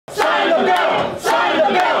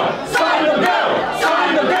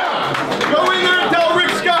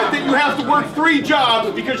3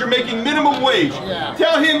 jobs because you're making minimum wage.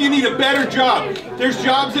 Tell him you need a better job. There's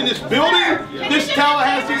jobs in this building. This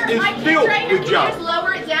Tallahassee is filled with jobs. Just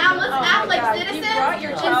lower it down. Let's act like citizens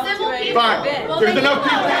and civil people. Fine. There's enough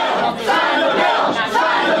people.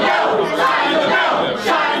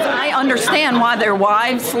 I understand why their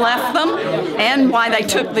wives left them and why they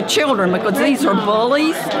took the children, because these are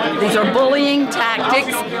bullies. These are bullying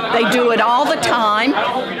tactics. They do it all the time.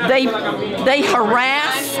 They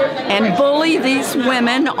harass and bully these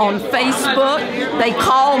women on Facebook. They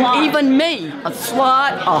call even me a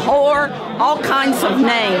slut, a whore, all kinds of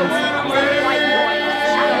names.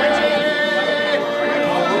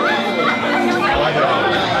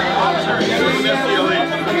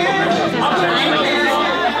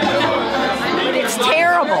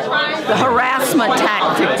 The harassment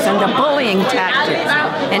tactics and the bullying tactics,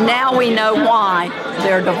 and now we know why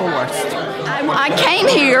they're divorced. I came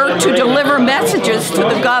here to deliver messages to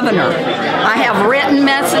the governor. I have written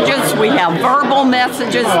messages, we have verbal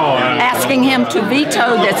messages asking him to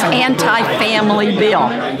veto this anti-family bill.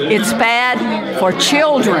 It's bad for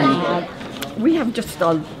children. We have just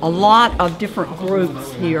a lot of different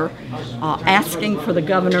groups here asking for the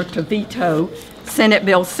governor to veto Senate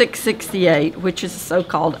Bill 668, which is a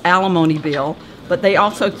so-called alimony bill, but they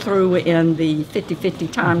also threw in the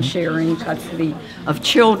 50-50 time-sharing custody of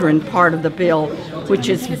children part of the bill, which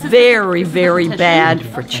is very, very bad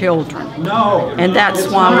for children. And that's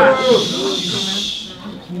why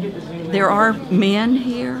there are men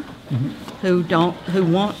here who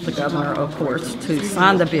want the governor, of course, to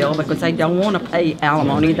sign the bill because they don't want to pay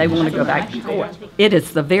alimony. They want to go back to court. It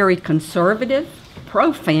is the very conservative,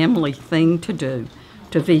 pro-family thing to do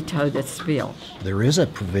to veto this bill. There is a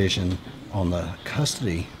provision on the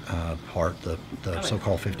custody part, the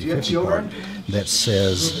so-called 50-50 part, that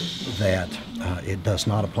says that it does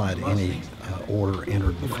not apply to any order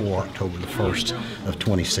entered before October the 1st of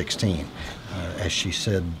 2016. As she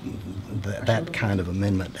said, that kind of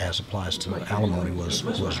amendment as applies to alimony was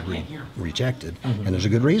rejected, and there's a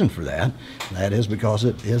good reason for that. That is because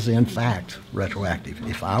it is in fact retroactive.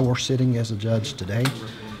 If I were sitting as a judge today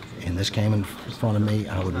and this came in front of me,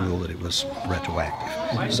 I would rule that it was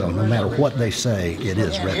retroactive. So no matter what they say, it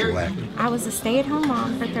is retroactive. I was a stay-at-home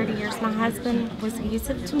mom for 30 years. My husband was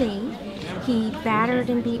abusive to me. He battered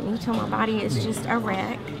and beat me till my body is just a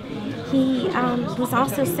wreck. He was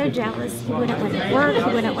also so jealous, he wouldn't let me work, he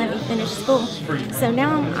wouldn't let me finish school. So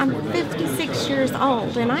now I'm 56 years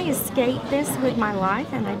old, and I escaped this with my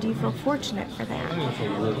life, and I do feel fortunate for that.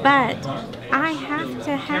 But I have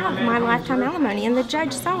to have my lifetime alimony, and the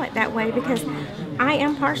judge saw it that way because I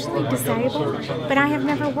am partially disabled, but I have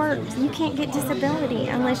never worked. You can't get disability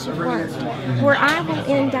unless you've worked. Where I will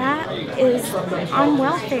end up is on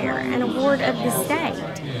welfare and a ward of the state.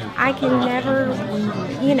 I can never,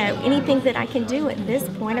 anything that I can do at this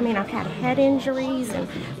point. I mean, I've had head injuries and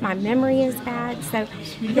my memory is bad. So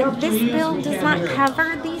this bill does not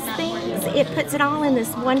cover these things. It puts it all in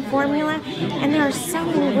this one formula. And there are so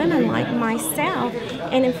many women like myself.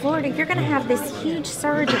 And in Florida, you're going to have this huge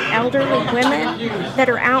surge of elderly women that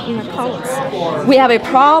are out in the cold. We have a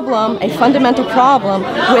problem, a fundamental problem,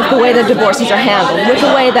 with the way that divorces are handled, with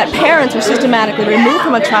the way that parents are systematically removed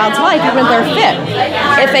from a child's life even if they're fit.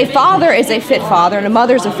 If a father is a fit father and a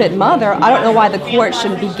mother is a fit mother, I don't know why the court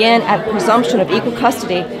should begin at presumption of equal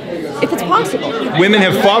custody if it's possible. Women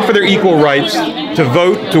have fought for their equal rights to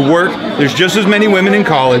vote, to work. There's just as many women in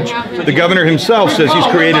college. The governor himself says he's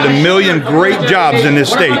created 1 million great jobs in this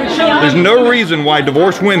state. There's no reason why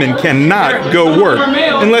divorced women cannot go work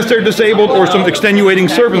unless they're disabled or some extenuating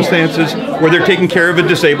circumstances where they're taking care of a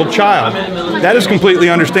disabled child. That is completely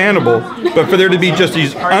understandable, but for there to be just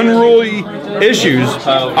these unruly issues,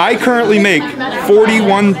 I currently make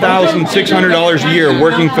 $41,600 a year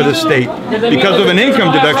working for the state. Because of an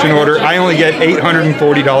income deduction order, I only get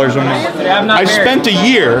 $840 a month. I spent a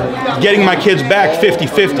year getting my kids back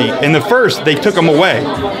 50-50. In the first, they took them away,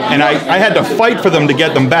 and I had to fight for them to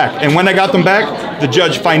get them back. And when I got them back, the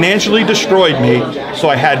judge financially destroyed me, so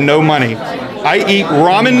I had no money. I eat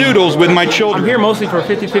ramen noodles with my children. I'm here mostly for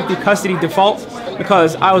 50-50 custody default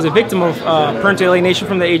because I was a victim of parental alienation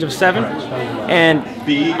from the age of 7. And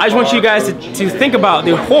I just want you guys to think about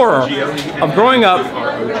the horror of growing up,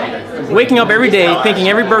 waking up every day, thinking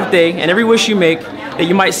every birthday and every wish you make that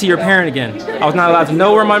you might see your parent again. I was not allowed to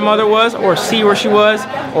know where my mother was, or see where she was,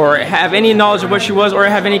 or have any knowledge of what she was, or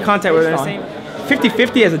have any contact with her.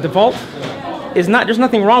 50-50 as a default is not, there's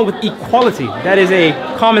nothing wrong with equality. That is a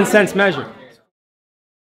common sense measure.